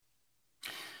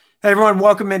Hey everyone,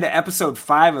 welcome into episode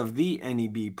 5 of the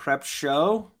NebPreps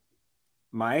show.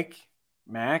 Mike,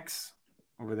 Max,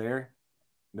 over there,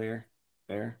 there,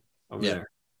 over Yep. there.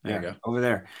 There you Yeah, go. over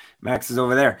there. Max is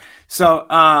over there. So,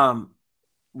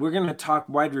 we're gonna talk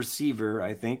wide receiver.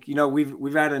 I think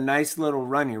we've had a nice little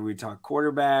run here. We talk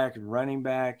quarterback and running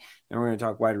back, and we're gonna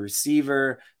talk wide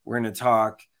receiver. We're gonna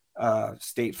talk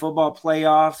state football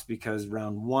playoffs because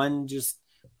round one just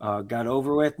got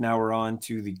over with. Now we're on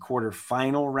to the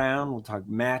quarterfinal round. We'll talk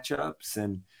matchups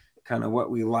and kind of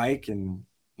what we like and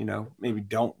maybe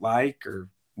don't like or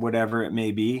whatever it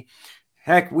may be.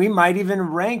 Heck, we might even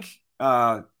rank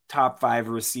top 5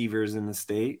 receivers in the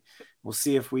state. We'll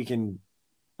see if we can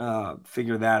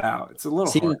figure that out. It's a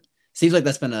little hard. Seems seems like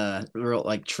that's been a real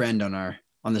trend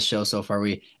on the show so far.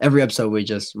 We every episode we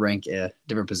just rank a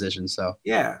different position. So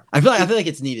Yeah, I feel like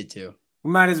it's needed too.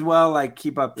 we might as well like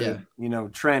keep up Yeah, the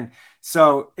trend.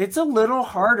 So it's a little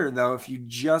harder though if you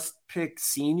just pick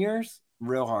seniors.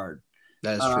 Real hard.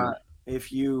 that is Uh, true.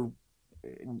 if you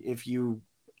if you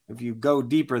if you go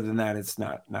deeper than that, it's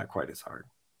not quite as hard.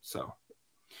 So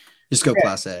Just go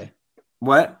Class A.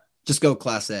 what? Just go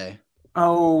Class A.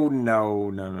 Oh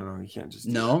no! You can't just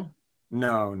do that.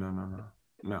 No,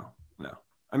 No.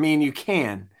 I mean, you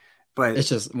can, but it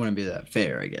just wouldn't be that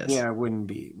fair, I guess. yeah, it wouldn't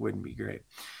be great.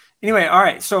 Anyway, all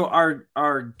right. So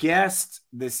our guest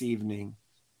this evening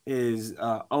is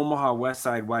Omaha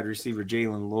Westside wide receiver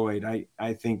Jaylen Lloyd.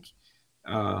 I think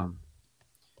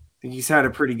he's had a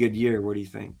pretty good year. What do you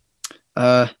think?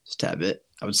 Just a tad bit,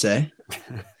 I would say.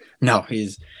 No,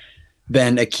 he's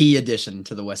been a key addition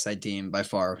to the Westside team by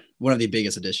far, one of the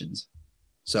biggest additions.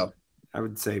 So I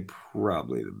would say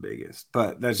probably the biggest,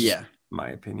 but that's just yeah, my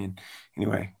opinion.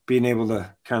 Anyway, being able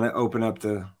to kind of open up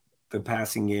the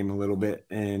passing game a little bit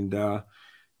and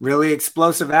really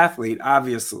explosive athlete,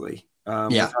 obviously. We're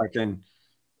yeah, talking,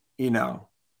 you know,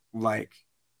 like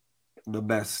the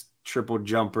best triple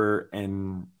jumper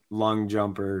and long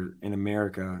jumper in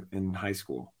America in high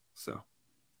school. So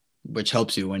which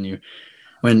helps you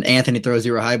when Anthony throws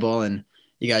you a high ball and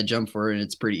you got to jump for it, and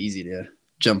it's pretty easy to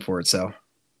jump for it. So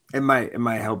it might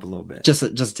help a little bit. just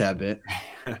a tad bit.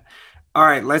 All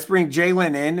right, let's bring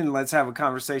Jaylen in and let's have a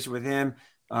conversation with him,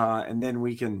 and then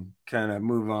we can kind of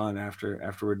move on after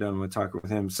we're done with talking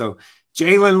with him. So,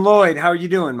 Jaylen Lloyd, how are you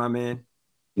doing, my man?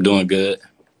 Doing good.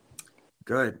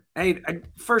 Good. Hey,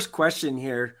 first question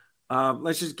here.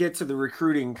 Let's just get to the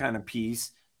recruiting kind of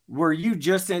piece. Were you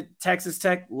just at Texas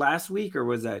Tech last week, or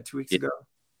was that 2 weeks Yeah, ago?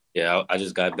 yeah. I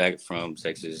just got back from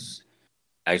Texas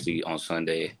actually on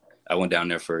Sunday. I went down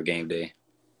there for a game day.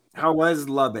 How was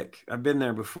Lubbock? I've been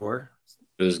there before.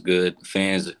 It was good.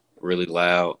 Fans really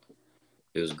loud.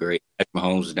 It was great. Patrick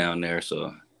Mahomes was down there,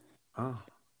 so Oh,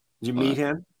 did you uh, meet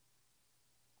him?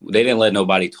 they didn't let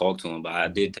nobody talk to him, but I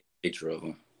did take a picture of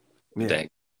him. Yeah, Dang.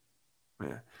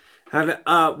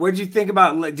 yeah. What did you think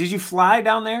about? Did you fly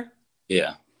down there?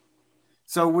 Yeah.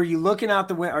 So were you looking out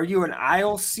the window? Are you an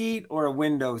aisle seat or a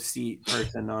window seat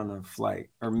person on a flight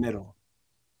or middle?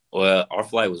 Well, our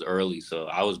flight was early, so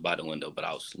I was by the window, but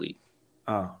I was asleep.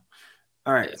 Oh,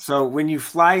 all right. Yeah. So when you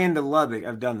fly into Lubbock,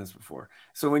 I've done this before.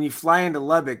 So when you fly into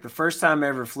Lubbock, the first time I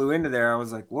ever flew into there, I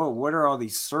was like, whoa, what are all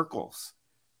these circles?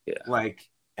 Yeah. Like,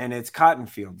 and it's cotton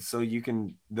fields. So you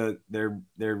can they're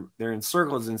in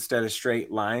circles instead of straight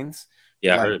lines,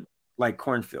 Yeah, I like heard. like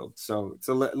cornfield. So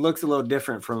it looks a little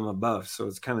different from above. So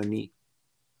it's kind of neat.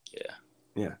 Yeah.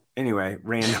 Yeah. Anyway,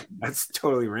 random. That's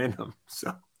totally random.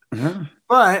 So, Uh-huh.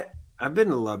 but I've been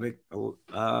to Lubbock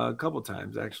a couple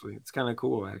times actually. It's kind of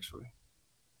cool actually.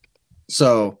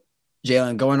 So,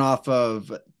 Jaylen, going off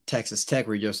of Texas Tech,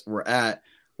 we're at,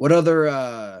 what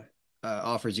other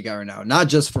offers you got right now? Not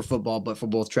just for football, but for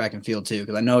both track and field too,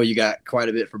 because I know you got quite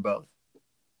a bit for both.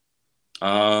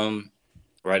 Um,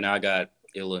 right now I got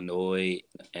Illinois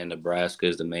and Nebraska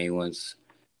as the main ones,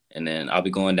 and then I'll be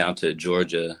going down to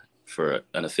Georgia for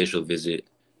an official visit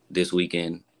this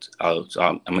weekend.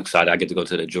 I'm excited. I get to go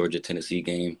to the Georgia-Tennessee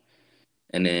game.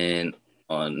 And then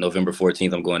on November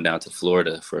 14th, I'm going down to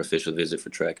Florida for official visit for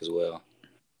track as well.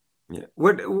 Yeah.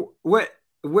 Where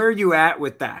are you at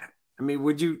with that? I mean,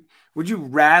 would you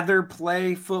rather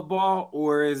play football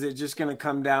or is it just going to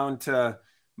come down to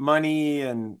money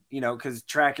and, cuz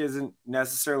track isn't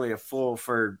necessarily a full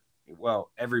for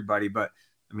everybody, but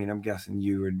I mean, I'm guessing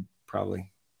you would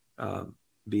probably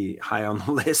be high on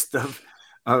the list of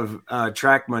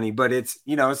track money, but it's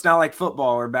not like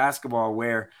football or basketball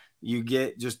where you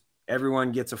get just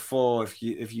everyone gets a full if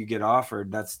you get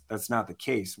offered. That's not the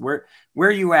case. Where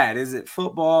are you at? Is it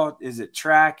football? Is it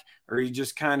track? Or are you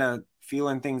just kind of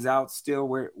feeling things out still?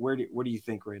 What do you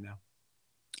think right now?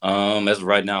 As of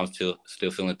right now, I'm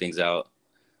still feeling things out.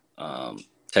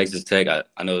 Texas Tech,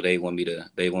 I know they want me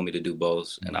to do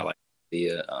both, and I like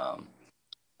the.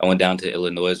 I went down to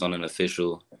Illinois on an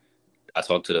official. I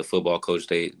talked to the football coach.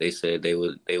 They said they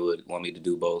would want me to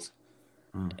do both.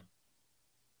 Mm.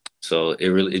 So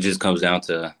it just comes down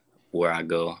to where I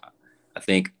go. I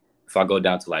think if I go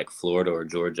down to like Florida or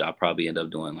Georgia, I'll probably end up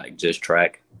doing like just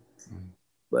track. Mm.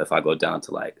 But if I go down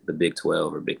to like the Big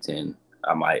 12 or Big 10,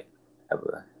 I might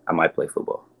play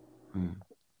football. Mm.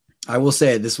 I will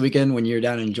say this weekend when you're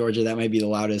down in Georgia, that might be the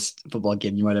loudest football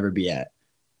game you might ever be at.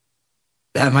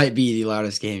 That might be the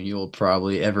loudest game you will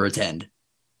probably ever attend.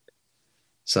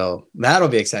 So that'll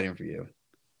be exciting for you.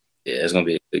 Yeah, it's gonna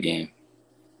be a good game.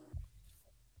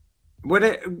 What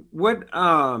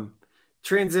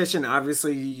transition?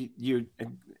 Obviously,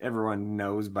 everyone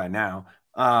knows by now.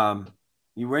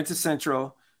 You went to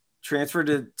Central, transferred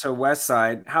to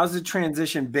Westside. How's the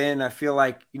transition been? I feel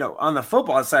like, on the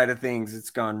football side of things, it's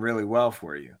gone really well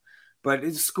for you. But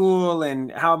it's school,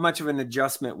 and how much of an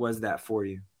adjustment was that for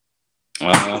you?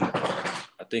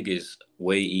 I think it's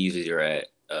way easier at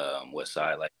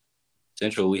Westside. Like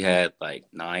Central, we had like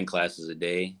 9 classes a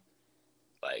day,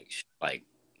 like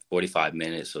 45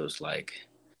 minutes. So it's like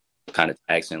kind of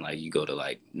taxing. Like you go to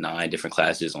like 9 different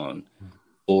classes on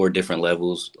 4 different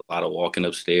levels, a lot of walking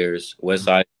upstairs.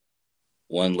 Westside,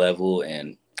 1 level,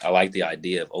 and I like the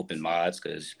idea of open mods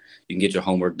because you can get your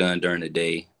homework done during the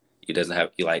day. It doesn't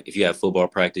have if you have football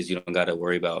practice, you don't got to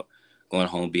worry about going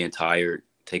home being tired,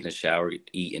 taking a shower,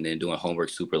 eat, and then doing homework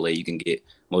super late. You can get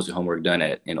most of your homework done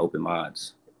in open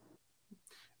mods.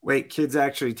 Wait, kids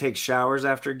actually take showers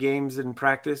after games in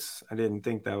practice? I didn't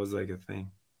think that was like a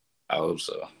thing. I hope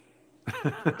so.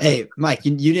 Hey, Mike,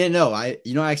 you didn't know. I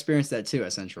experienced that too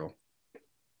at Central.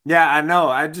 Yeah, I know.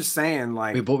 I'm just saying,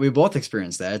 like we both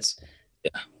experienced that.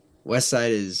 Westside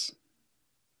is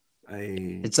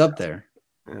it's up there.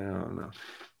 I don't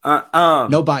know.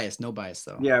 No bias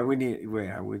though. Yeah,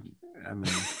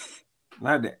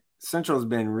 Central's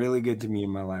been really good to me in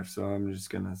my life, so I'm just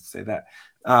gonna say that.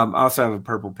 I also have a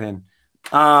purple pen.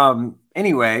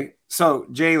 Anyway, so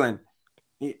Jaylen,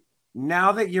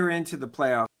 now that you're into the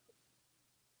playoffs,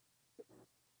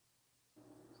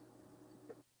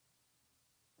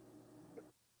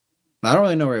 I don't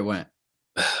really know where he went,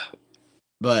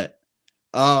 but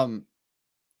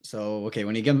so okay,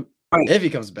 when if he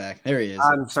comes back, there he is.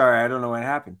 I'm sorry, I don't know what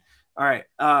happened. All right,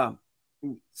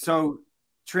 so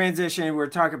transition. We're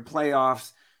talking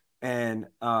playoffs and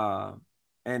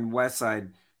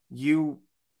Westside.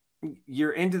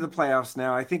 You're into the playoffs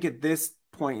now. I think at this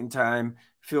point in time,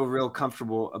 feel real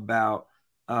comfortable about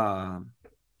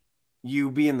you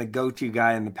being the go-to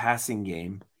guy in the passing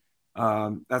game.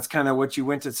 That's kind of what you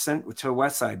went to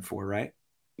Westside for, right?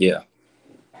 Yeah.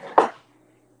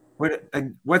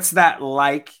 What's that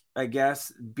like? I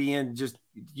guess being just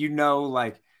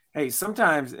like, hey,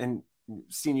 sometimes, and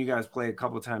seen you guys play a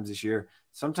couple of times this year.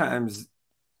 Sometimes,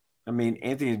 I mean,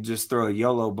 Anthony just throw a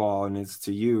YOLO ball and it's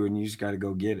to you, and you just got to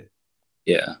go get it.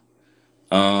 Yeah,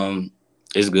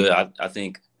 it's good. I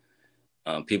think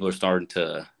people are starting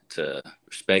to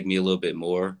respect me a little bit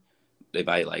more. They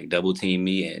might like double team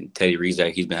me, and Teddy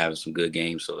Rizak, he's been having some good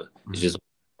games, so it's just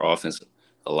offense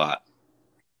a lot.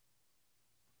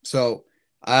 So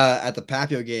at the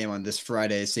Papio game on this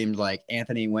Friday, it seemed like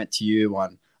Anthony went to you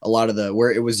on a lot of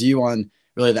where it was you on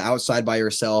really the outside by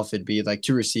yourself. It'd be like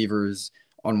 2 receivers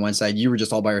on one side. You were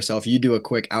just all by yourself. You do a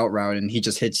quick out route and he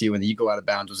just hits you and then you go out of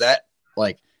bounds. Was that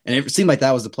and it seemed like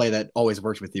that was the play that always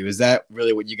worked with you. Is that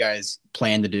really what you guys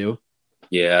plan to do?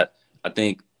 Yeah, I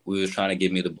think we was trying to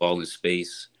get me the ball in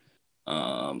space.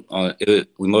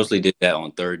 We mostly did that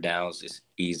on 3rd downs. It's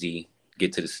easy.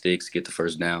 Get to the sticks, get the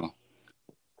first down.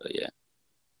 But yeah.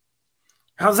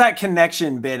 How's that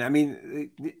connection been? I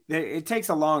mean, it takes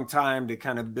a long time to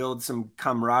kind of build some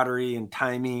camaraderie and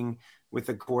timing with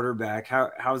the quarterback.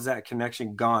 How's that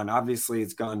connection gone? Obviously,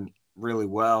 it's gone really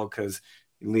well because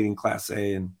you're leading Class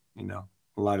A and, a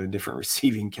lot of different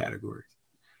receiving categories.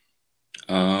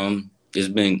 It's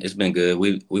been good.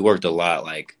 We worked a lot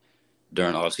like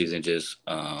during off season, just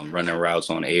running routes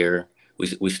on air.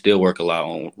 We still work a lot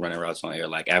on running routes on air.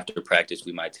 Like after practice,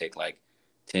 we might take like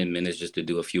 10 minutes just to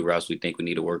do a few routes we think we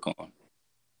need to work on.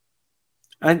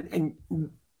 And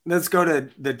let's go to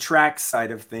the track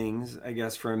side of things, I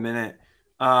guess, for a minute.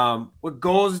 What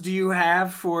goals do you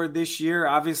have for this year?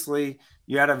 Obviously,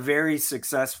 you had a very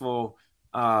successful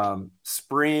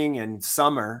spring and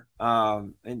summer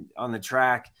and on the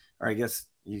track, or I guess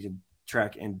you could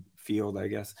track and field, I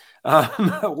guess.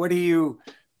 What are you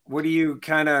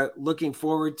kind of looking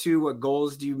forward to? What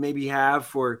goals do you maybe have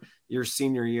for your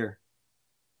senior year?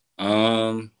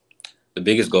 The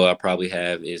biggest goal I probably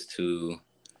have is to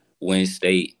win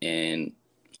state in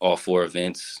all 4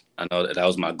 events. I know that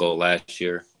was my goal last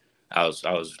year. I was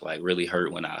like really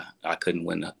hurt when I couldn't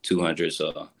win the 200,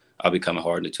 so I'll be coming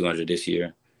hard in the 200 this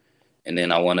year. And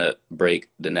then I want to break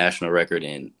the national record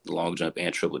in long jump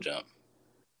and triple jump.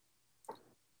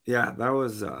 Yeah, that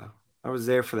was I was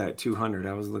there for that 200.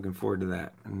 I was looking forward to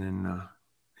that. And then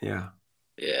yeah.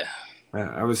 Yeah.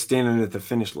 I was standing at the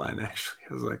finish line actually.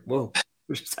 I was like, "Whoa,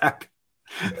 what just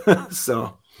happened?"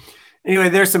 So, anyway,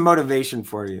 there's some motivation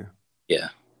for you. Yeah.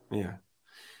 Yeah.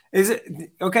 Is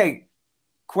it okay?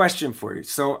 Question for you.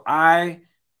 So I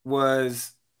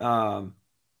was, you know,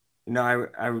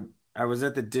 I was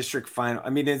at the district final. I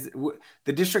mean,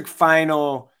 the district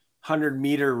final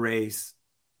 100-meter race?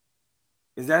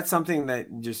 Is that something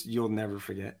that just you'll never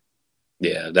forget?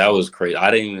 Yeah, that was crazy.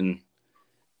 I didn't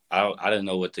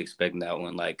know what to expect in that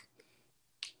one. Like,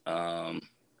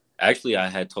 actually, I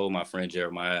had told my friend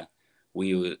Jeremiah,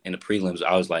 we were in the prelims.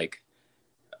 I was like,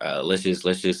 let's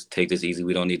just take this easy.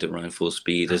 We don't need to run full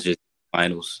speed. Let's just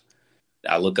finals.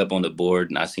 I look up on the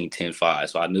board and I seen 10.5.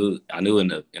 So I knew in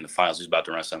the finals he was about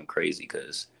to run something crazy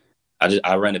because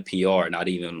I ran a PR and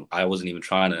I wasn't even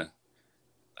trying to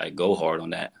like go hard on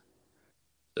that.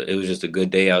 So it was just a good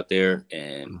day out there,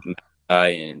 and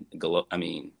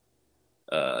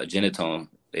Genetone,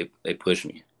 they pushed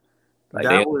me. Like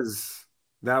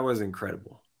that was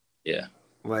incredible. Yeah.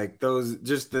 Like those,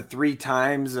 just the 3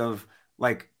 times of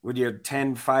like, would you have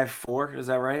 10, 5, 4? Is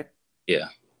that right? Yeah.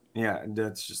 Yeah,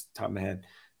 that's just top of my head.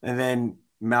 And then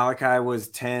Malachi was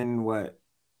 10, what,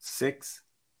 6?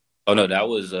 Oh no, that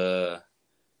was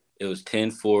it was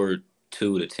 10.42 to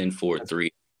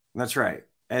 10.43. That's right.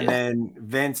 And then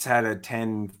Vince had a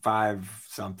 10.5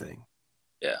 something.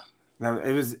 Yeah. Now,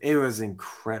 it was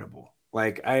incredible.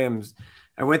 Like I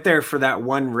went there for that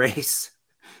one race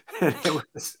and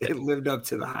it lived up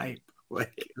to the hype.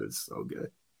 Like it was so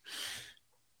good.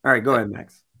 All right, go ahead,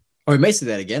 Max. Oh, we may see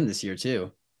that again this year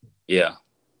too. Yeah.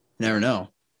 Never know.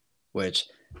 But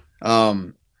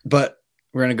we're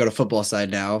gonna go to football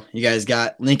side now. You guys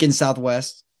got Lincoln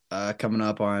Southwest coming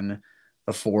up on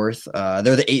the 4th.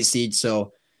 They're the 8 seed,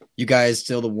 so you guys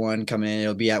still the 1 coming in.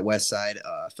 It'll be at Westside,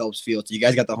 Phelps Field. So you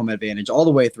guys got the home advantage all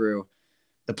the way through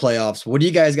the playoffs. What do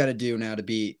you guys got to do now to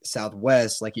beat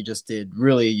Southwest like you just did?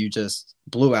 Really, you just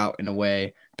blew out in a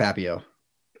way, Papio.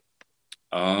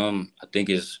 I think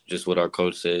it's just what our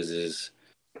coach says is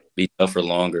be tougher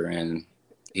longer, and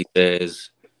he says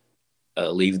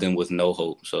leave them with no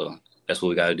hope. So that's what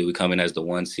we got to do. We come in as the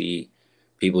 1 seed.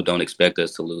 People don't expect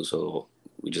us to lose, so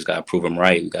we just got to prove them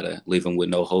right. We got to leave them with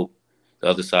no hope. The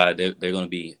other side, they're going to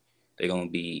be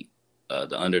the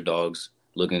underdogs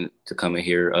looking to come in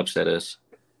here, upset us.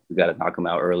 We got to knock them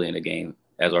out early in the game.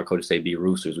 As our coaches say, be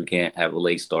roosters. We can't have a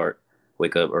late start.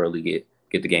 Wake up early, get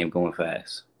the game going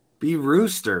fast. Be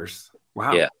roosters.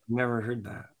 Wow. Yeah. Never heard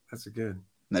that. That's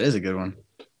That is a good one.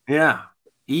 Yeah.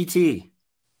 E.T.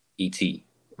 E.T.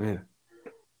 Yeah.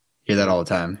 Hear that all the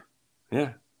time.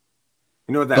 Yeah.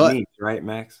 You know what that means, right,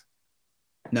 Max?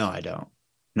 No, I don't.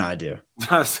 No, I do.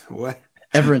 What?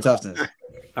 Ever in toughness.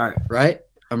 All right. Right?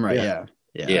 I'm right. Yeah.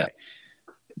 Yeah. Right.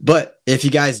 But if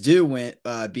you guys do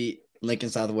beat Lincoln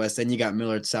Southwest, then you got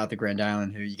Millard South of Grand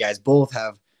Island, who you guys both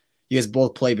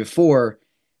played before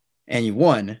and you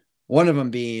won. One of them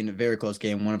being a very close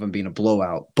game, one of them being a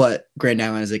blowout. But Grand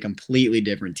Island is a completely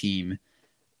different team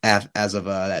as of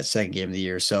that second game of the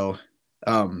year. So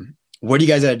what do you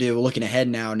guys got to do looking ahead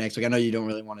now next week? I know you don't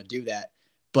really want to do that,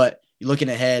 but you're looking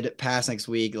ahead past next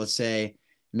week, let's say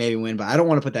maybe win, but I don't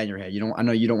want to put that in your head. I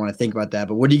know you don't want to think about that,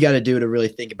 but what do you got to do to really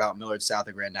think about Millard South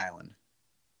of Grand Island?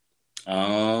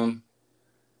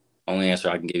 Only answer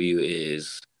I can give you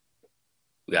is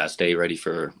we got to stay ready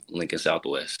for Lincoln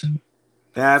Southwest.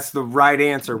 That's the right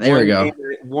answer. There we go.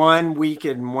 1 week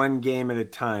and 1 game at a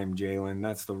time, Jaylen.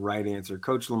 That's the right answer.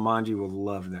 Coach Lamonji will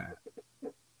love that.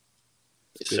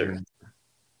 Yes, sir.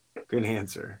 Good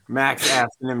answer. Max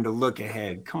asking him to look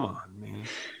ahead. Come on, man.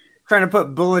 Trying to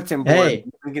put bulletin board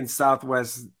in Lincoln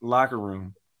Southwest locker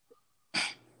room.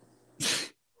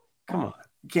 Come on.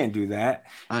 You can't do that.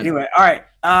 Anyway, all right.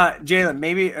 Jaylen,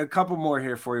 maybe a couple more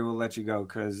here for you. We'll let you go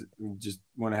because we just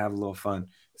want to have a little fun.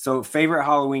 So, favorite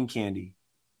Halloween candy?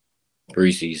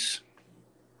 Reese's.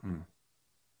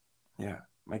 Yeah.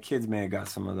 My kids may have got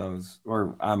some of those,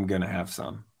 or I'm going to have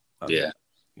some. Yeah.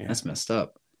 That's messed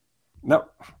up. Nope.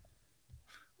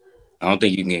 I don't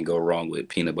think you can go wrong with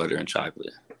peanut butter and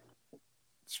chocolate.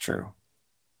 It's true.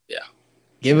 Yeah.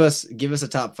 Give us a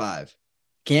top 5.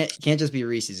 Can't just be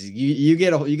Reese's. You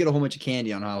get a whole bunch of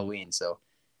candy on Halloween. So,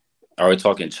 are we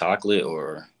talking chocolate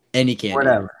or any candy?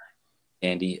 Whatever.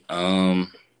 Candy.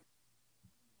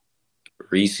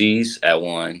 Reese's at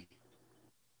 1.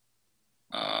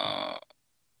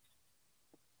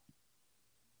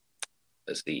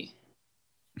 Let's see.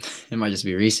 It might just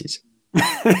be Reese's.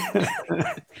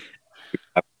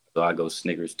 So I go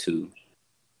Snickers 2.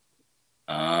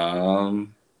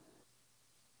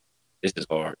 This is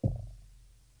hard.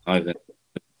 I don't even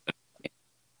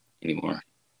anymore.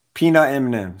 Peanut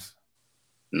M&Ms.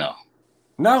 No.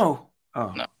 No.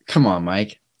 Oh, No. Come on,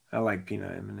 Mike. I like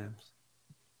peanut M&Ms.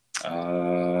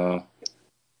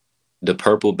 The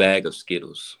purple bag of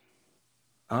Skittles.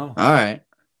 Oh, All right.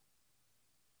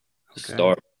 okay.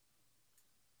 Star.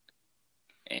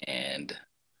 And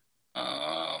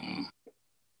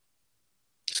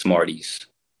Smarties.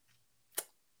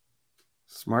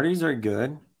 Smarties are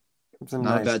good. It's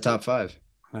Not a bad top 5.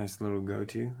 Nice little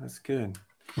go-to. That's good.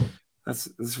 That's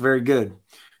very good.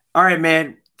 All right,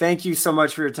 man. Thank you so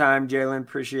much for your time, Jaylen.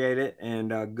 Appreciate it. And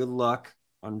good luck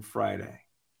on Friday.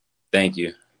 Thank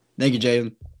you. Thank you,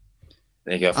 Jaylen.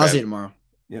 Thank you. I'll see you tomorrow.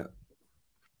 Yeah.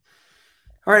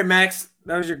 All right, Max.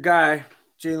 That was your guy,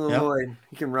 Jaylen Yep. Lloyd.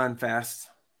 He can run fast.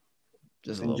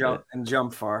 Just a little bit. And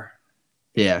jump far.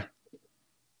 Yeah.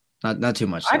 Not too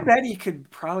much. I though. bet he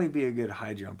could probably be a good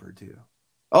high jumper too.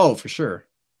 Oh, for sure.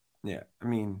 Yeah. I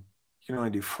mean, you can only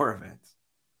do 4 events.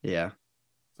 Yeah.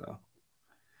 So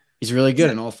he's really good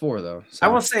in all 4, though. So. I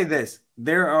will say this.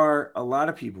 There are a lot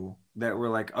of people that were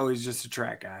like, oh, he's just a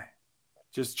track guy.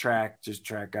 Just track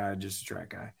guy, just a track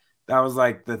guy. That was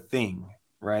like the thing,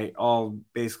 right? All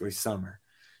basically summer.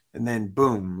 And then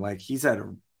boom, like he's had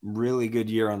a really good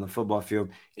year on the football field.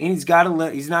 And he's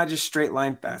not just straight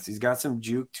line fast. He's got some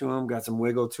juke to him, got some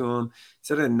wiggle to him. He's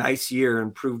had a nice year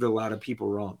and proved a lot of people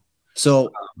wrong.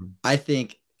 So I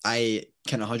think I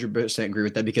can 100% agree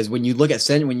with that, because when you look at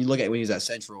when he's at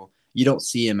Central, you don't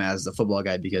see him as the football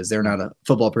guy because they're not a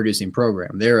football producing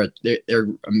program. They're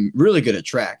really good at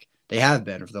track. They have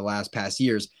been for the past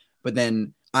years. But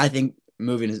then I think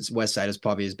moving to Westside is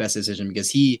probably his best decision because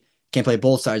he can play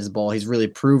both sides of the ball. He's really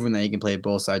proven that he can play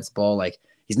both sides of the ball. Like,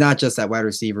 he's not just that wide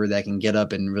receiver that can get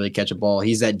up and really catch a ball.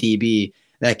 He's that DB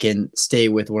that can stay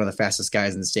with one of the fastest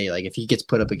guys in the state. Like, if he gets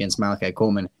put up against Malachi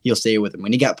Coleman, he'll stay with him.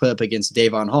 When he got put up against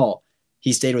Davon Hall,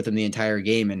 he stayed with him the entire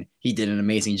game, and he did an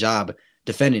amazing job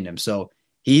defending him. So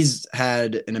he's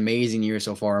had an amazing year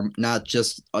so far, not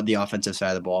just on the offensive side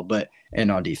of the ball, but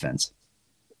on defense.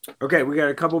 Okay, we got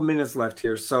a couple minutes left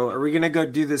here. So are we going to go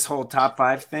do this whole top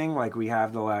 5 thing like we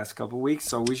have the last couple weeks?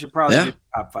 So we should probably do the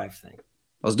top 5 thing.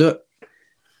 Let's do it.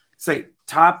 Say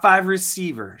top 5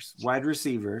 receivers, wide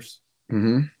receivers.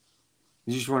 Mm-hmm.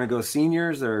 You just want to go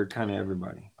seniors or kind of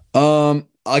everybody? I'll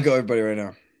go everybody right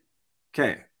now.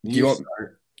 Okay.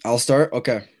 Start? I'll start?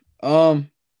 Okay. I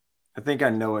think I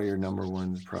know what your number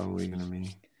 1 is probably going to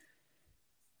be.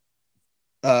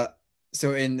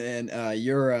 So in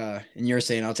you're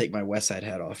saying I'll take my Westside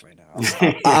hat off right now.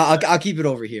 I'll keep it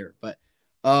over here. But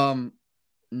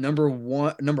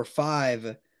number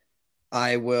 5,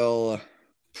 I will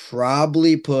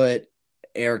probably put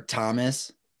Eric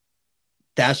Thomas.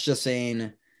 That's just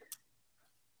saying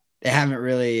they haven't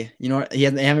really, they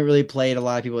haven't really played a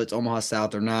lot of people. It's Omaha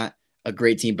South. They're not a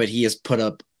great team, but he has put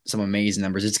up some amazing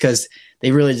numbers. It's because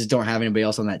they really just don't have anybody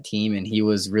else on that team, and he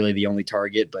was really the only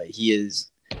target. But he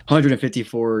is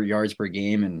 154 yards per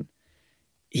game, and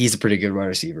he's a pretty good wide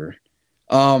receiver.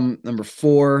 Number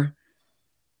 4,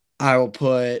 I will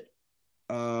put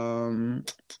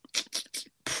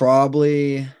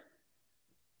probably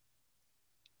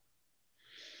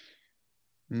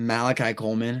Malachi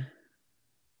Coleman.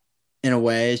 In a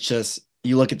way, it's just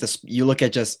you look at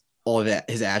just all of that,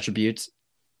 his attributes.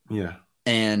 Yeah.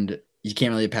 And you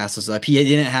can't really pass those up. He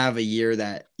didn't have a year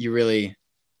that you really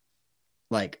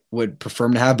would prefer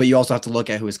him to have, but you also have to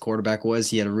look at who his quarterback was.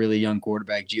 He had a really young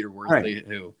quarterback, Jeter Worthley,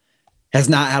 who has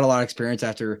not had a lot of experience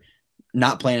after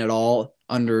not playing at all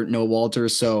under Noah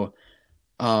Walters. So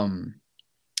I'll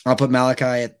put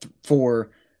Malachi at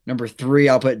 4. Number 3,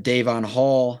 I'll put Davon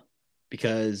Hall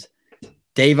because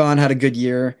Davon had a good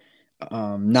year.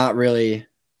 Not really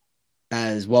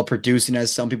as well producing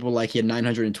as some people like. He had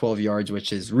 912 yards,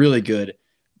 which is really good.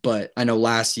 But I know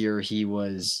last year he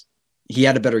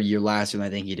had a better year last year than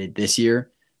I think he did this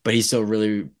year. But he's still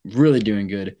really, really doing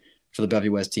good for the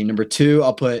Bellevue West team. Number 2,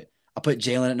 I'll put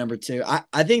Jaylen at number 2.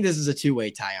 I think this is a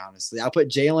 2-way tie, honestly. I'll put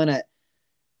Jaylen at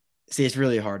 – see, it's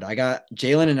really hard. I got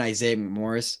Jaylen and Isaiah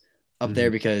McMorris up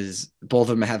there because both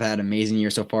of them have had an amazing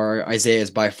year so far. Isaiah is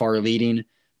by far leading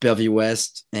Bellevue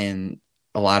West and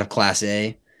a lot of Class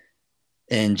A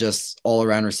and just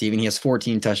all-around receiving. He has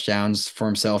 14 touchdowns for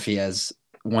himself. He has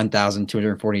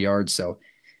 1,240 yards. So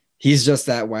he's just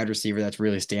that wide receiver that's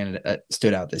really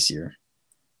stood out this year.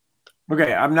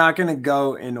 Okay, I'm not going to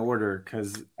go in order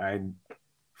because I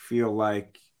feel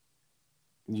like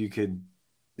you could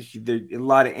a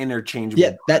lot of interchangeable.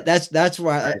 Yeah, that's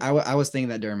why right? I was thinking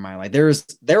that during mine. Like they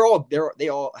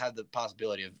all have the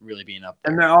possibility of really being up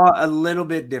there. And they're all a little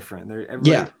bit different.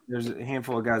 Yeah. There's a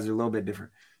handful of guys that are a little bit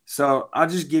different. So I'll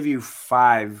just give you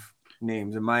 5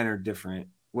 names, and mine are different.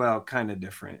 Well, kind of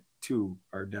different. 2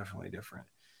 are definitely different.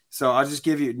 So I'll just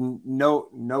give you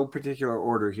no particular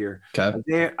order here.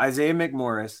 Okay. Isaiah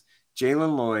McMorris,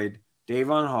 Jaylen Lloyd,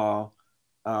 Davon Hall,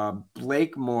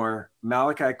 Blake Moore,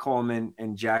 Malachi Coleman,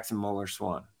 and Jackson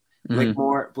Muller-Swan.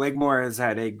 Blake Moore has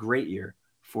had a great year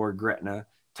for Gretna.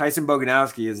 Tyson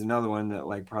Boganowski is another one that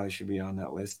like probably should be on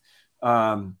that list.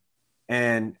 And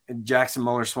Jackson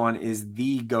Muller-Swan is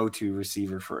the go-to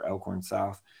receiver for Elkhorn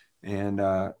South. And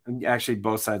actually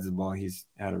both sides of the ball, he's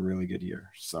had a really good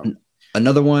year. So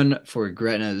another one for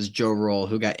Gretna is Joe Roll,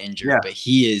 who got injured, but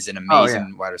he is an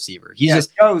amazing wide receiver.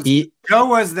 Joe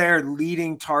was their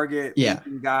leading target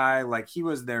leading guy. Like he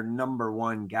was their number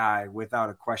 1 guy without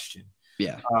a question.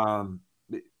 Yeah.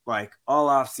 Like all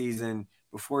off season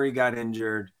before he got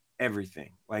injured,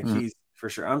 everything. Like he's for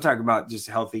sure. I'm talking about just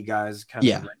healthy guys kind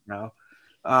of right now.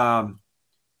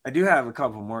 I do have a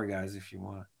couple more guys if you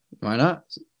want. Why not?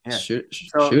 Yeah. Shoot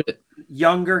it.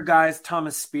 Younger guys,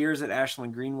 Thomas Spears at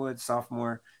Ashland Greenwood,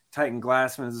 sophomore. Titan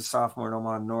Glassman is a sophomore at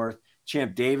Omaha North.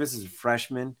 Champ Davis is a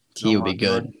freshman. He will be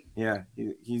good. North. Yeah,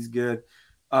 he's good.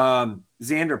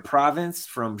 Xander Province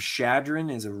from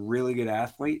Shadron is a really good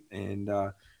athlete and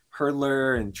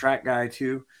hurdler and track guy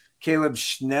too. Caleb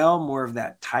Schnell, more of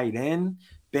that tight end.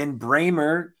 Ben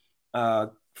Bramer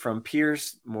from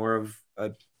Pierce, more of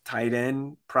a tight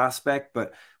end prospect,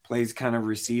 but plays kind of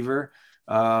receiver.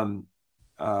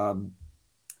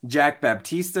 Jack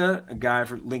Baptista, a guy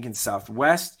for Lincoln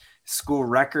Southwest, school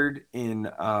record in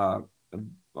a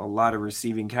lot of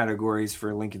receiving categories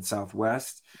for Lincoln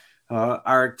Southwest.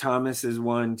 Eric Thomas is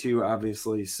one too,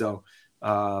 obviously. So,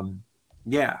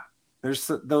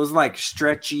 there's those like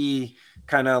stretchy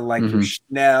kind of like your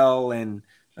Schnell and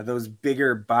those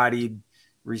bigger bodied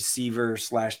receiver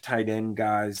 / tight end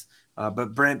guys.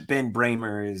 But Ben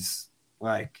Bramer is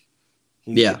like,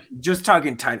 just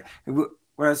talking tight.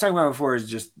 What I was talking about before is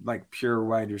just like pure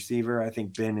wide receiver. I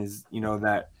think Ben is,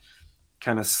 that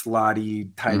kind of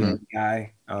slotty tight end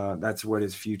guy. That's what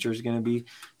his future is going to be.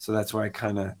 So that's why I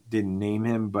kind of didn't name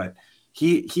him. But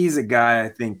he's a guy I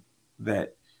think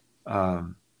that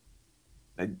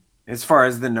as far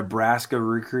as the Nebraska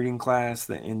recruiting class,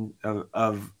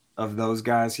 of those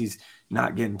guys, he's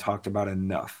not getting talked about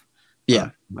enough.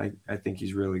 Yeah, I think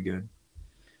he's really good.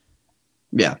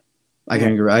 Yeah, I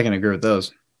can agree with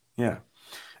those. Yeah.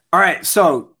 All right,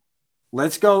 so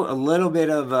let's go a little bit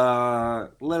of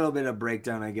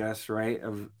breakdown, I guess, right,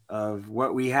 of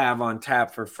what we have on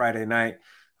tap for Friday night.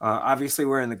 Obviously,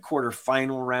 we're in the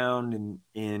quarterfinal round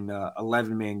in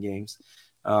 11-man games.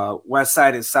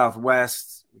 Westside at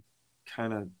Southwest,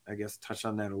 kind of, I guess, touch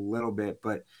on that a little bit,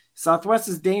 but Southwest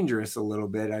is dangerous a little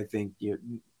bit, I think.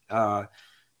 Colin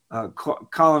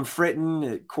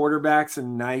Fritton at quarterback's a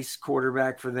nice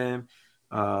quarterback for them.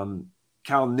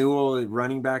 Cal Newell at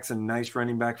running back's a nice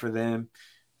running back for them.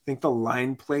 I think the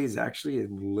line play is actually a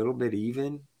little bit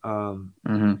even,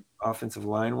 offensive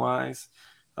line wise.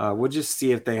 We'll just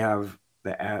see if they have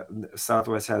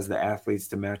Southwest has the athletes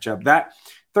to match up. That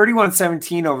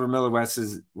 31-17 over Miller West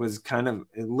was kind of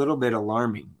a little bit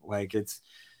alarming. Like it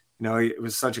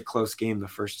was such a close game the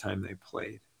first time they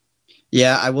played.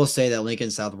 Yeah, I will say that Lincoln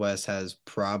Southwest has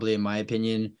probably, in my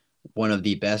opinion, one of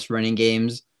the best running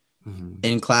games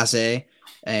in Class A,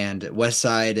 and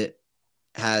Westside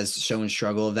has shown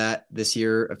struggle of that this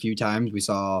year a few times. We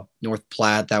saw North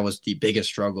Platte, that was the biggest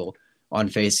struggle on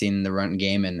facing the run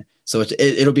game, and so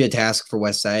it'll be a task for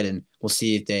Westside, and we'll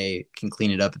see if they can clean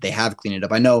it up, if they have cleaned it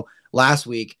up. I know last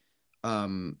week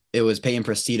it was Peyton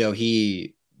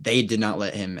Prestito. They did not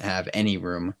let him have any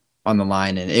room on the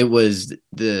line, and it was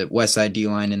the Westside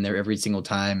D-line in there every single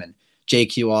time, and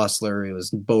JQ Osler, it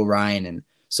was Bo Ryan, and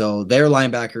so their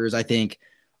linebackers, I think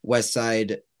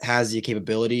Westside has the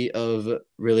capability of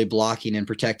really blocking and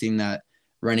protecting that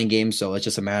running game, so it's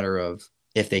just a matter of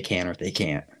if they can or if they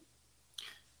can't.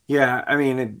 Yeah, I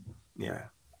mean,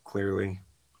 clearly.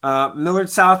 Millard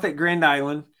South at Grand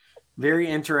Island, very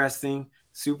interesting,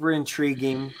 super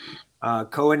intriguing.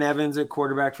 Cohen Evans at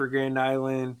quarterback for Grand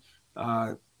Island.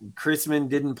 Chrisman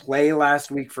didn't play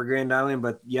last week for Grand Island,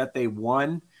 but yet they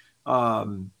won,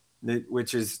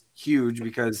 which is huge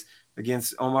because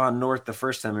against Omaha North the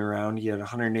first time around, he had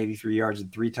 183 yards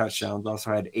and 3 touchdowns,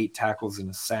 also had 8 tackles and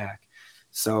a sack.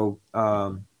 So,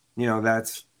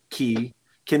 that's key.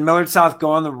 Can Millard South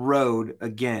go on the road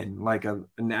again, like an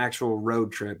actual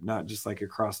road trip, not just like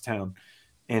across town,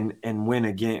 and win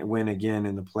again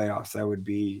in the playoffs.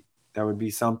 That would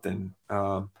be something.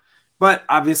 But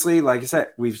obviously, like I said,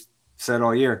 we've said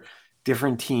all year,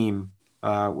 different team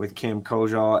with Cam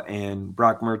Kojal, and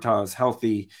Brock Murtaugh is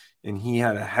healthy, and he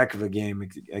had a heck of a game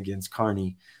against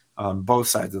Kearney on both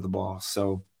sides of the ball.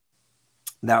 So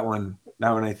that one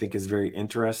I think is very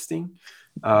interesting.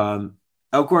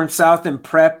 Elkhorn South and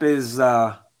Prep is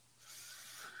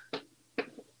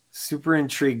super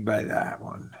intrigued by that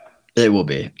one. It will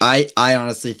be. I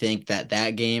honestly think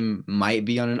that game might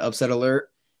be on an upset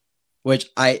alert, which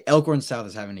Elkhorn South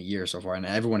is having a year so far, and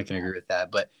everyone can agree with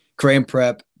that. But Cram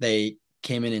Prep, they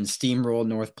came in and steamrolled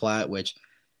North Platte, which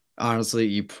honestly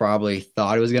you probably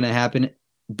thought it was going to happen.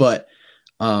 But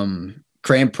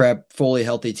Cram Prep, fully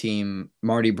healthy team.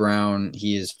 Marty Brown,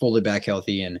 he is fully back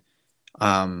healthy, and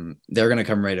they're going to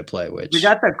come ready to play. Which we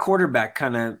got that quarterback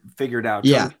kind of figured out.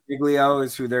 Yeah, Giglio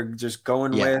is who they're just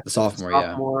going with. The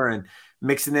sophomore, and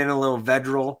mixing in a little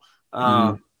Vedral.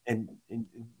 And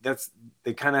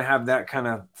they kind of have that kind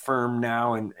of firm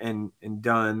now and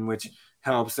done, which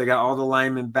helps. They got all the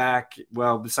linemen back.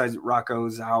 Well, besides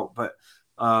Rocco's out, but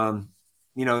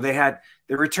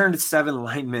they returned 7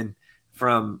 linemen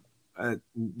from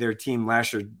their team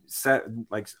last year, set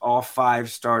like all 5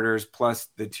 starters plus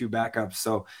the 2 backups.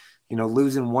 So,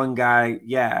 losing one guy,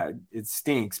 it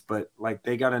stinks, but like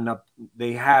they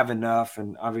have enough,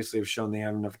 and obviously have shown they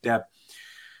have enough depth.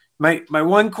 My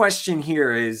one question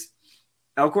here is,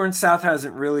 Elkhorn South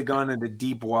hasn't really gone into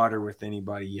deep water with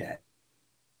anybody yet.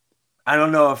 I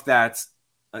don't know if that's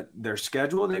their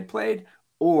schedule they played,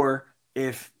 or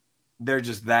if they're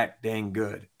just that dang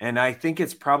good. And I think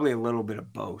it's probably a little bit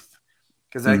of both,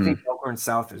 because I think Elkhorn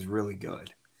South is really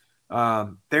good.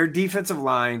 Their defensive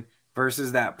line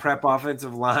versus that Prep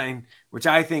offensive line, which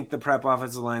I think the Prep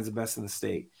offensive line is the best in the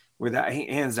state. With that,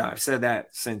 hands down. I've said that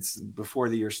since before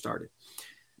the year started.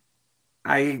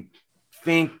 I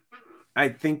think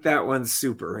that one's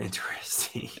super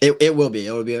interesting. It will be.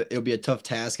 It'll be a tough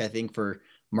task, I think, for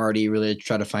Marty really to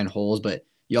try to find holes. But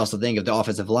you also think of the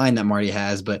offensive line that Marty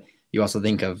has, but you also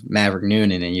think of Maverick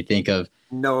Noonan, and you think of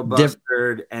Noah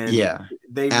Bustard, and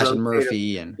they Ashton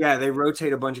Murphy, they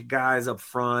rotate a bunch of guys up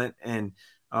front, and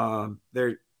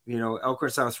they're Elkhorn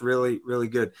South's really, really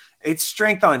good. It's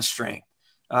strength on strength,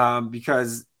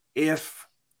 because if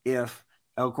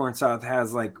Elkhorn South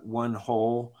has like one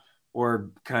hole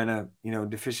or kind of,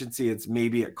 deficiency, it's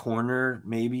maybe at corner,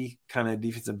 maybe kind of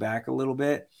defensive back a little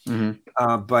bit.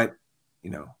 But,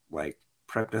 like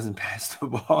Prep doesn't pass the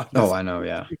ball. Oh, I know.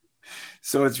 Yeah.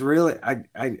 So it's really, I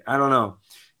don't know.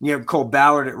 You have Cole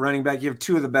Ballard at running back. You have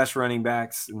 2 of the best running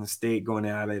backs in the state going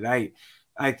at it.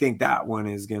 I think that one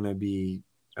is going to be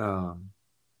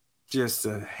just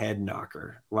a head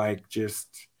knocker, like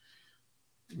just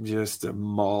a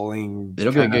mauling.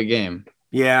 It'll be a good game.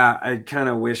 Yeah, I kind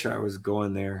of wish I was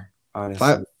going there,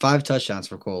 honestly. 5 touchdowns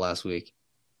for Cole last week.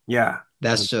 Yeah.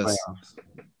 That's just playoffs.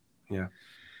 Yeah.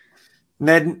 And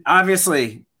then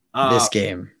obviously this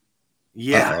game.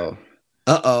 Yeah.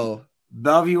 Uh-oh.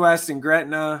 Bellevue West and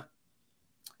Gretna.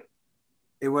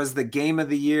 It was the game of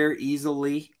the year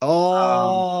easily.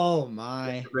 Oh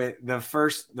my. The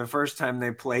first time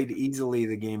they played, easily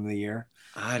the game of the year.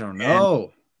 I don't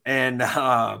know. And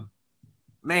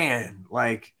man,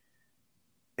 like,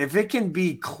 if it can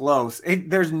be close,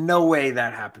 there's no way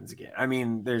that happens again. I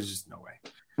mean, there's just no way.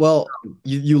 Well,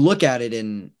 you look at it,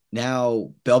 and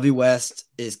now Bellevue West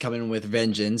is coming with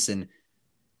vengeance, and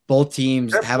both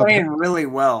teams They're playing really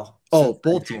well. Oh,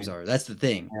 both teams are. That's the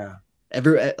thing. Yeah.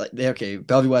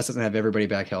 Bellevue West doesn't have everybody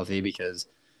back healthy because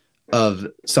of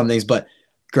some things, but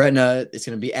Gretna, it's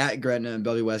going to be at Gretna, and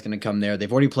Bellevue West going to come there.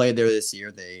 They've already played there this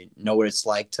year. They know what it's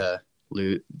like to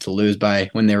lose by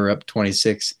when they were up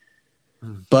 26.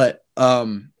 But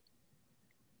I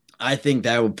think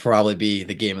that would probably be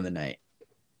the game of the night.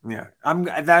 Yeah,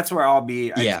 that's where I'll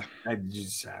be. I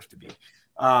just have to be.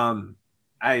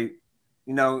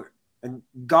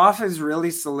 Goff has really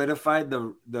solidified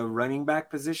the running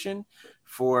back position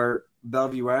for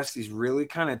Bellevue West. He's really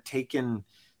kind of taken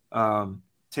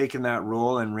that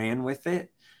role and ran with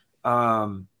it.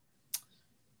 Man,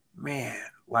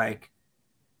 like,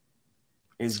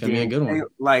 it's gonna be a good one.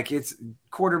 Like, it's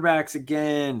quarterbacks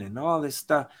again and all this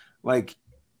stuff. Like,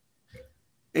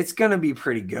 it's gonna be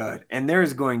pretty good, and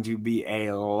there's going to be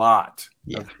a lot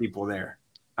of people there.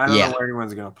 I don't know where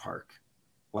anyone's gonna park.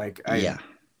 Like,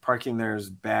 parking there is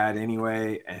bad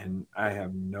anyway, and I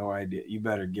have no idea. You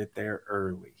better get there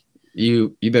early.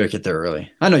 You better get there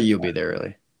early. I know you'll be there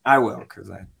early. I will, because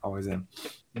I always am.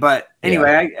 But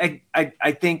anyway,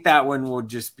 I think that one will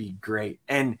just be great.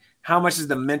 And how much is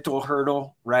the mental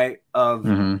hurdle, right, of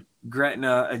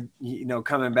Gretna,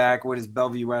 coming back. What is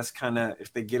Bellevue West kind of,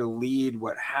 if they get a lead,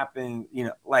 what happened?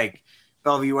 Like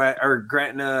Bellevue West or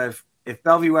Gretna, if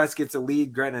Bellevue West gets a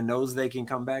lead, Gretna knows they can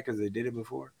come back because they did it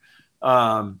before.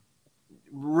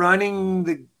 Running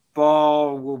the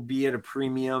ball will be at a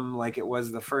premium like it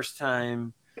was the first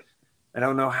time. I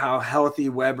don't know how healthy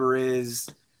Weber is,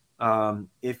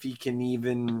 if he can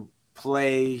even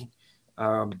play.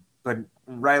 But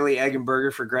Riley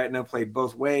Eggenberger for Gretna played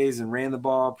both ways and ran the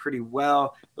ball pretty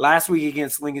well. Last week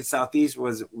against Lincoln Southeast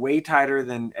was way tighter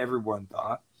than everyone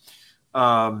thought.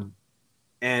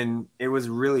 And it was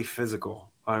really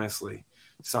physical, honestly.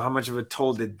 So how much of a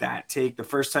toll did that take? The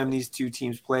first time these two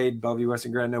teams played, Bellevue West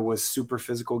and Gretna, was super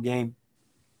physical game.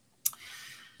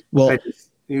 Well,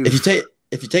 if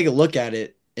you take a look at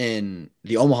it in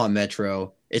the Omaha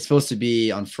Metro, it's supposed to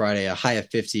be on Friday a high of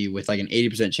 50 with like an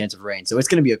 80% chance of rain. So it's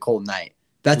going to be a cold night.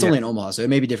 That's only in Omaha, so it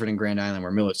may be different in Grand Island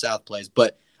where Millard South plays.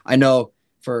 But I know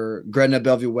for Gretna,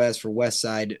 Bellevue West, for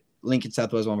Westside, Lincoln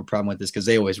Southwest won't have a problem with this because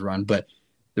they always run. But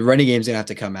the running game's going to have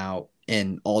to come out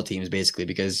in all teams basically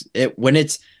because when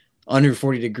it's under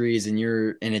 40 degrees and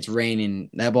it's raining,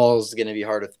 that ball is going to be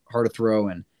hard to throw,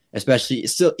 and especially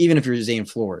still even if you're zane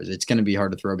floors, it's going to be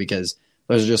hard to throw because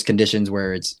those are just conditions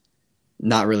where it's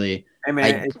not really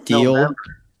ideal.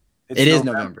 It is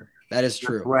November. That is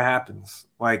true. That's what happens.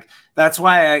 Like that's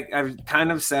why I've kind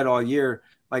of said all year,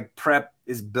 like prep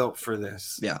is built for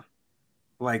this. Yeah.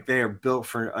 Like they are built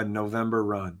for a November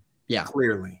run. Yeah.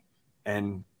 Clearly.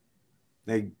 And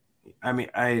I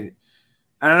don't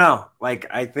know. Like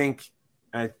I think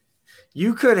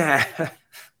you could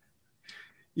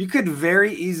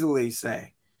very easily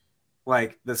say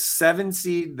like the 7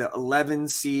 seed, the 11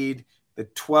 seed, the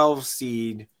 12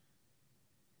 seed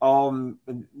all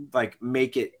like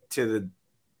make it to the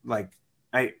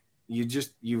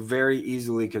you very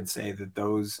easily could say that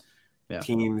those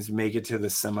teams make it to the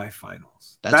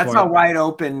semifinals. That's how wide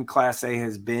open Class A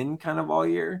has been kind of all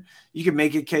year. You could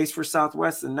make a case for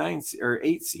Southwest, the 9 or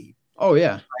 8 seed. Oh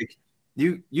yeah. Like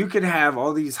you could have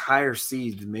all these higher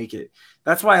seeds make it.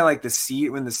 That's why I like the seed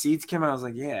when the seeds came out, I was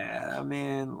like, yeah,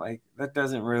 man, like that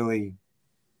doesn't really,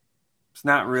 it's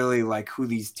not really like who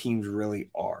these teams really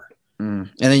are.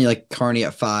 And then you like Kearney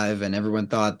at 5, and everyone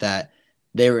thought that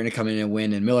they were going to come in and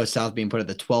win, and Miller South being put at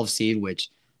the 12 seed,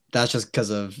 which that's just because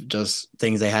of just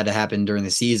things that had to happen during the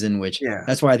season, which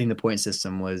that's why I think the point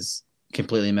system was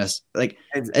completely messed. Like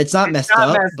it's not messed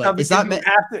up, but it's not.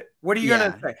 What are you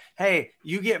going to say? Hey,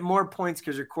 you get more points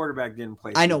because your quarterback didn't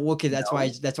play. I know. Well, okay, that's why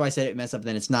I said it messed up.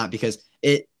 Then it's not because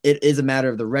it is a matter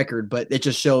of the record, but it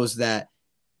just shows that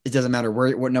it doesn't matter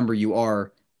what number you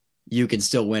are. You can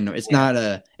still win. It's not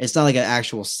like an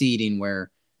actual seeding where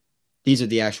these are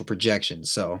the actual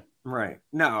projections. So right.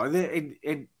 No, it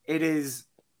is,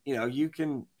 you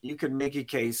can make a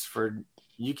case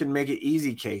you can make an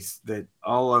easy case that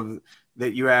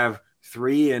that you have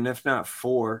 3 and if not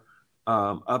 4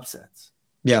 upsets.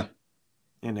 Yeah.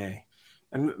 In A.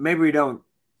 And maybe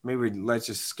let's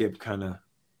just skip kind of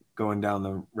going down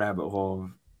the rabbit hole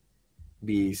of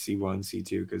B, C1,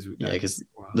 C2 because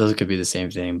those could be the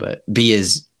same thing, but B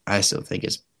I still think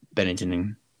is Bennington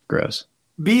and Gross.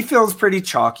 B feels pretty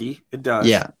chalky. It does.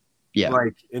 Yeah.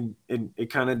 Like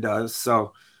it kind of does.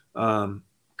 So kind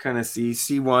of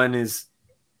C1 is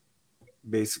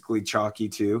basically chalky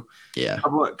too. Yeah.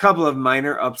 A couple of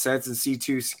minor upsets, and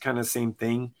C2 is kind of same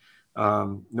thing.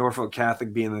 Norfolk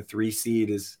Catholic being the 3 seed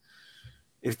is,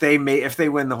 if they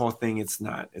win the whole thing, it's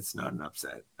not an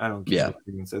upset. I don't care.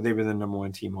 Yeah. So they were the number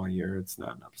 1 team all year. It's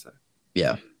not an upset.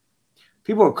 Yeah.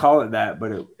 People will call it that,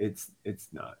 but it's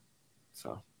not.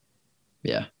 So.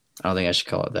 Yeah. I don't think I should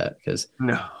call it that because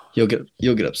no, you'll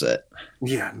get upset.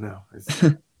 Yeah. No.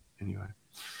 Anyway.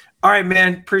 All right,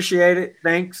 man. Appreciate it.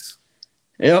 Thanks.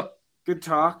 Yep. Good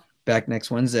talk. Back next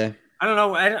Wednesday. I don't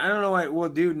know. I don't know what we'll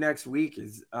do next week.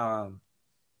 Is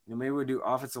maybe we'll do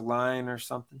offensive line or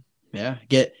something. Yeah,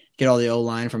 get all the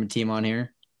O-line from a team on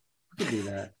here. We can do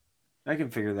that. I can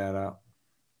figure that out.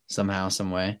 Somehow,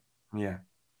 some way. Yeah.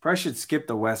 Probably should skip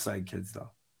the Westside kids,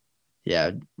 though.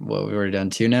 Yeah. Well, we've already done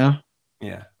 2 now?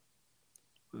 Yeah.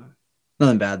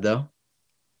 Nothing bad, though.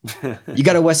 You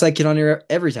got a Westside kid on here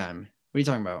every time. What are you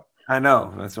talking about? I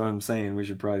know. That's what I'm saying. We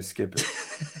should probably skip it.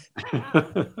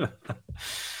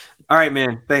 All right,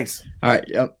 man. Thanks. All right.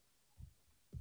 Yep.